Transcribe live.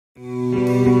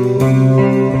Hey,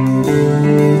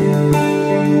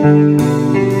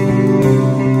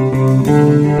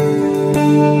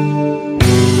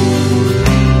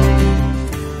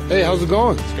 how's it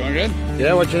going? It's going good.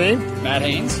 Yeah, what's your name? Matt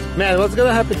Haines. Man, what's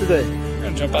gonna happen today? We're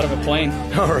gonna jump out of a plane.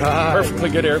 All right. Perfectly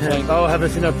good airplane. Oh, I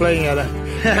haven't seen a plane yet.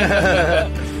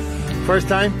 First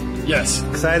time? Yes.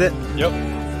 Excited? Yep.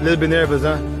 A little bit nervous,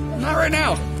 huh? Not right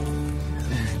now.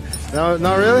 No,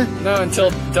 not really? No,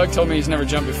 until Doug told me he's never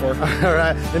jumped before. All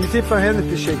right. Let me see for him if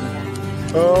he's shaking.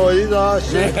 Oh, he's all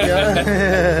shaking.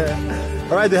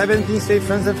 All right. Do you have anything to say,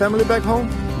 friends and family back home?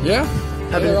 Yeah.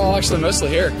 They're all actually mostly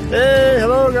here. Hey,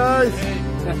 hello guys.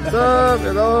 What's up?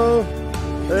 Hello.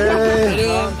 Hey.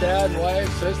 Mom, dad,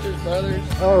 wife, sisters, brothers.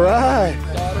 All right.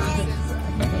 Daughters.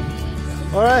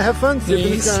 All right. Have fun. See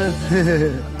you Thanks. next time.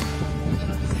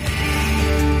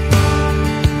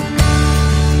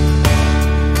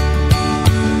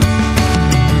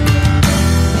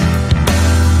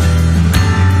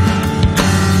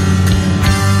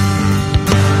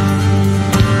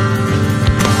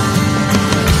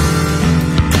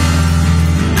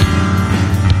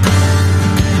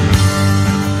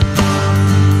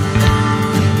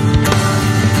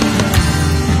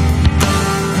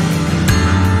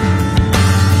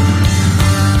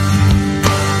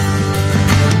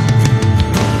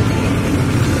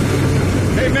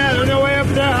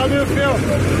 How do you feel?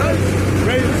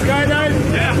 Ready to skydive?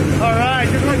 Yeah. All right,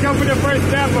 just gonna jump with the first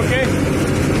step, okay?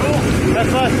 Cool. Have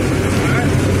fun. All right.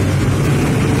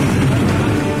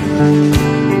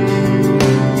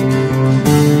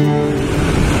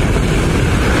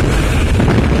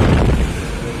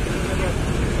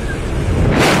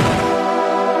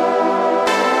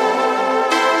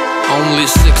 Only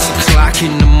 6 o'clock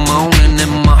in the morning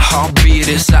and my heartbeat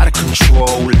is out of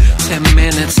control. 10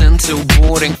 minutes until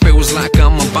boarding, feels like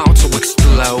I'm about to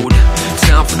explode.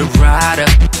 Time for the ride up,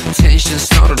 tension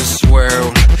started to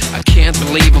swirl. I can't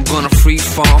believe I'm gonna free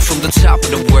fall from the top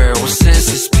of the world.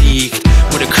 Senses peaked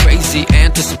with a crazy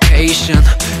anticipation.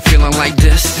 Feeling like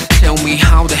this, tell me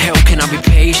how the hell can I be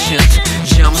patient?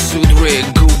 Jumpsuit rig,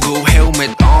 Google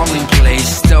helmet all in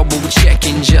place. Double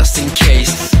checking just in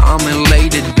case. I'm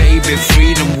elated, baby,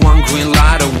 freedom one green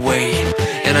light away,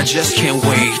 and I just can't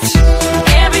wait.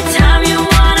 Every time you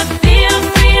wanna feel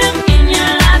freedom in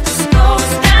your life, just go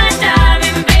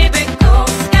skydiving, baby, go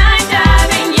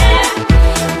skydiving, yeah.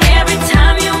 Every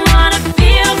time you wanna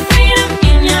feel freedom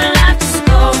in your life, just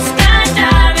go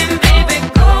skydiving, baby,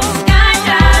 go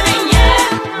skydiving, yeah.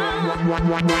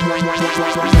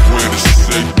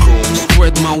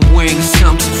 Spread my wings,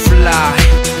 time to fly.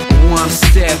 One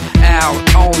step out,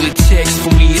 all it takes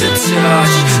for me to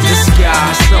touch the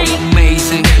sky. So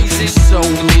amazing, so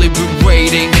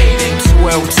liberating.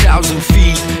 12,000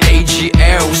 feet,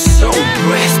 AGL, so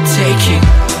breathtaking.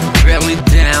 Belly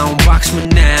down, box me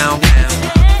now.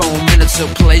 4 minutes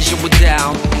of pleasure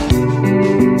without.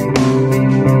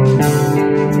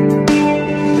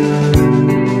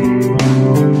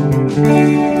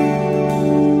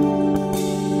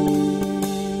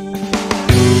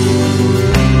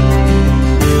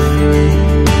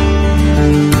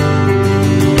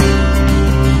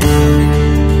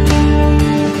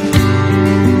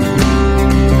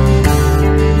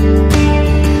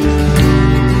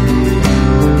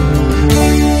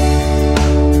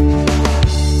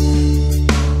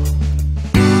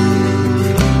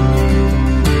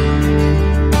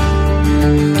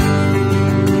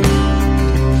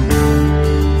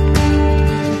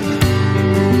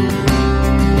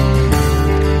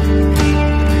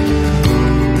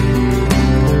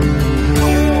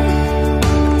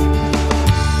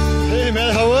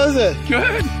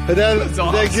 Good. That's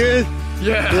awesome. That good?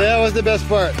 Yeah. Yeah, what's the best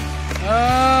part?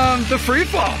 The free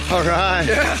fall. All right.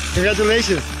 Yeah.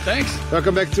 Congratulations. Thanks.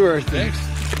 Welcome back to Earth. Thanks.